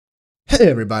Hey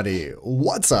everybody,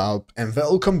 what's up and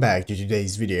welcome back to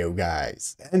today's video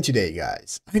guys. And today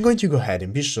guys, I'm going to go ahead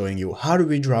and be showing you how to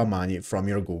withdraw money from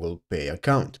your Google Pay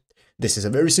account. This is a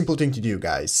very simple thing to do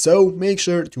guys, so make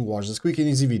sure to watch this quick and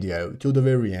easy video till the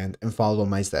very end and follow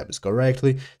my steps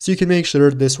correctly so you can make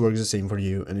sure this works the same for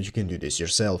you and that you can do this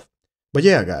yourself. But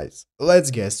yeah guys,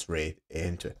 let's get straight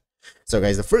into it. So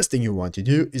guys, the first thing you want to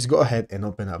do is go ahead and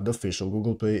open up the official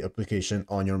Google Pay application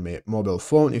on your mobile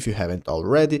phone if you haven't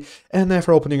already. And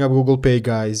after opening up Google Pay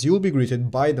guys, you'll be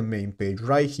greeted by the main page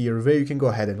right here where you can go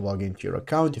ahead and log into your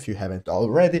account if you haven't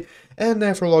already. And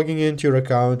after logging into your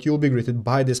account, you'll be greeted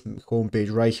by this home page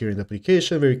right here in the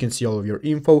application where you can see all of your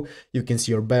info, you can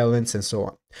see your balance and so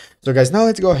on. So guys, now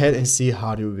let's go ahead and see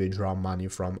how to withdraw money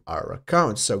from our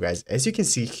account. So guys, as you can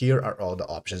see, here are all the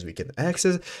options we can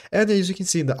access, and as you can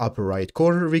see in the upper right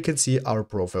corner, we can see our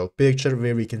profile picture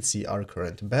where we can see our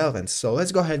current balance. So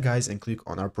let's go ahead guys and click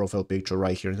on our profile picture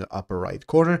right here in the upper right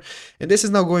corner, and this is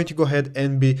now going to go ahead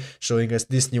and be showing us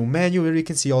this new menu where we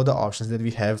can see all the options that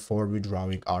we have for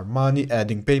withdrawing our money,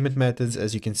 adding payment methods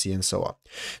as you can see, and so on.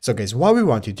 So guys, what we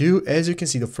want to do, as you can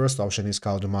see, the first option is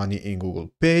called money in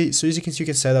Google Pay. So as you can see, you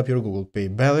can set up your Google Pay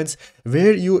balance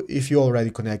where if you already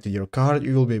connected your card,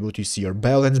 you will be able to see your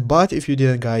balance. But if you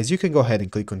didn't guys, you can go ahead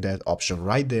and click on that option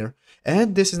right there,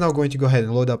 and this is now going to go ahead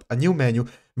and load up a new menu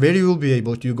where you will be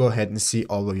able to go ahead and see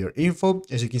all of your info.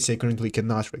 As you can see, I currently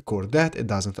cannot record that, it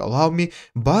doesn't allow me,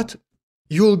 but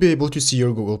you will be able to see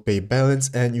your Google Pay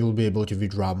balance and you will be able to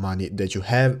withdraw money that you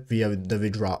have via the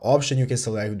withdraw option. You can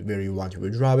select where you want to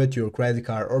withdraw it, to your credit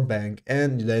card or bank,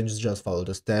 and then just follow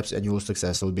the steps and you will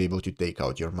successfully be able to take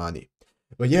out your money.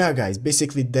 But yeah guys,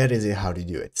 basically that is it, how to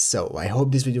do it. So I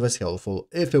hope this video was helpful.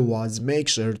 If it was, make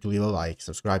sure to leave a like,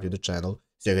 subscribe to the channel.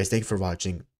 So guys, thank you for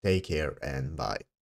watching, take care and bye.